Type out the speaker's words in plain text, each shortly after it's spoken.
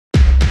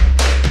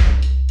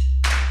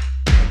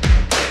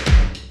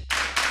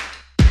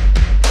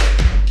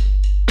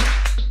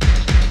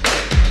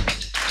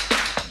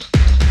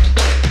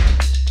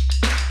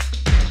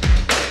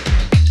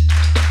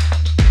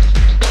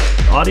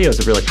Audio is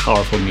a really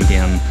powerful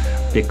medium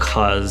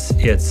because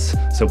it's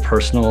so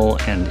personal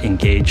and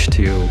engaged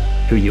to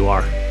who you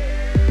are.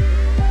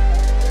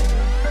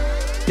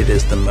 It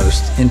is the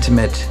most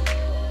intimate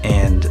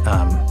and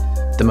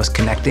the most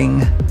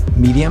connecting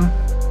medium.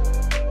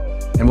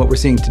 And what we're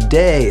seeing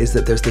today is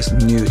that there's this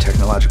new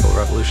technological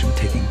revolution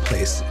taking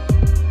place,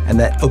 and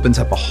that opens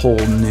up a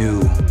whole new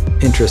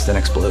interest and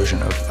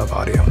explosion of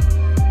audio.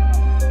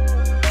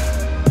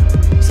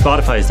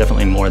 Spotify is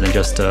definitely more than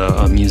just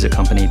a music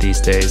company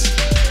these days.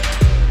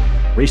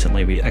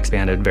 Recently, we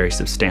expanded very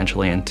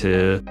substantially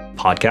into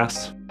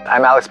podcasts.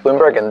 I'm Alex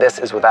Bloomberg, and this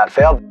is Without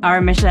Fail.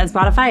 Our mission at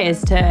Spotify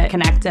is to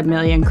connect 1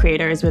 million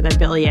creators with 1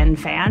 billion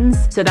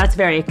fans. So that's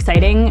very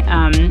exciting.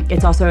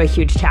 It's also a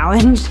huge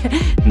challenge.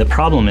 The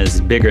problem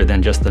is bigger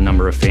than just the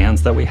number of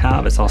fans that we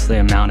have. It's also the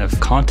amount of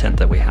content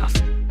that we have.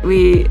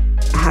 We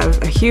have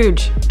a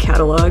huge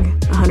catalog,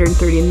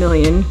 130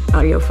 million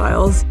audio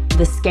files.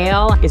 The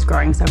scale is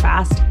growing so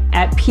fast.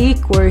 At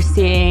peak, we're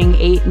seeing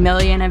 8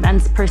 million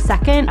events per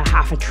second,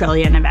 500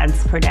 billion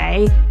events per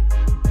day.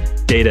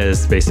 Data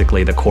is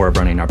basically the core of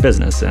running our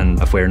business, and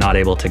if we're not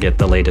able to get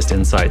the latest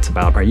insights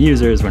about our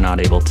users, we're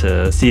not able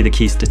to see the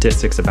key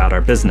statistics about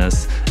our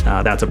business,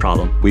 that's a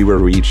problem. We were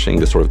reaching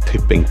the sort of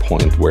tipping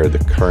point where the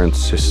current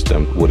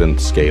system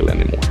wouldn't scale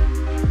anymore.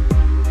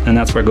 And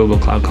that's where Google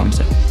Cloud comes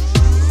in.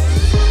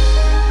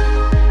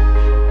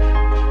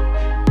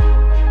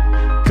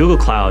 Google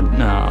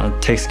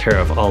Cloud takes care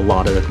of a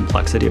lot of the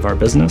complexity of our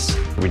business.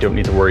 We don't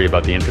need to worry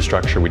about the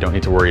infrastructure. We don't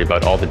need to worry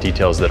about all the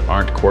details that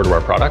aren't core to our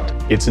product.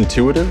 It's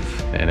intuitive,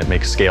 and it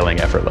makes scaling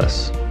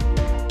effortless.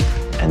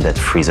 And that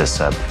frees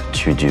us up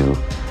to do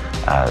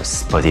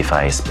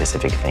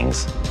Spotify-specific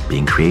things.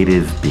 Being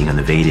creative, being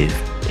innovative,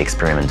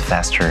 experiment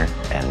faster,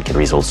 and get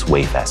results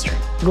way faster.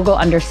 Google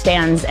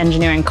understands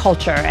engineering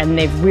culture, and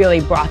they've really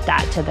brought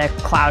that to the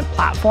cloud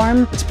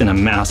platform. It's been a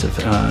massive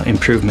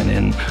improvement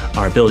in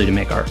our ability to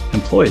make our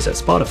employees at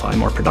Spotify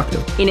more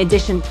productive. In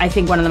addition, I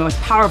think one of the most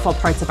powerful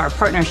parts of our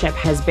partnership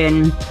has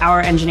been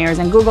our engineers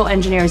and Google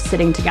engineers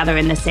sitting together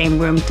in the same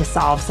room to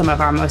solve some of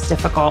our most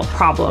difficult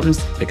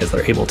problems. Because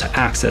they're able to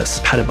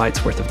access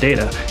petabytes worth of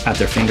data at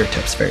their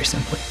fingertips very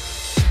simply.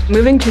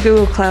 Moving to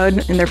Google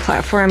Cloud and their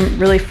platform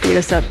really freed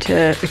us up to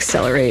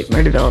accelerate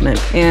our development,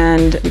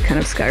 and we kind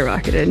of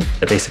skyrocketed.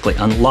 It basically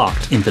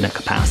unlocked infinite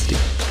capacity.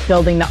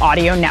 Building the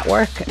audio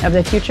network of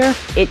the future,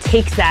 it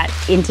takes that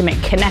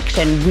intimate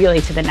connection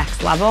really to the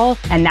next level,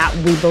 and that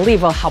we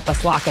believe will help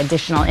us lock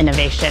additional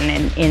innovation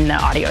in the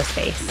audio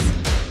space.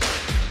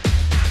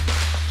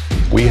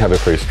 We have a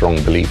very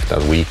strong belief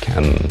that we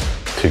can,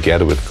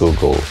 together with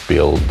Google,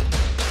 build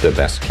the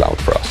best cloud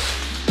for us.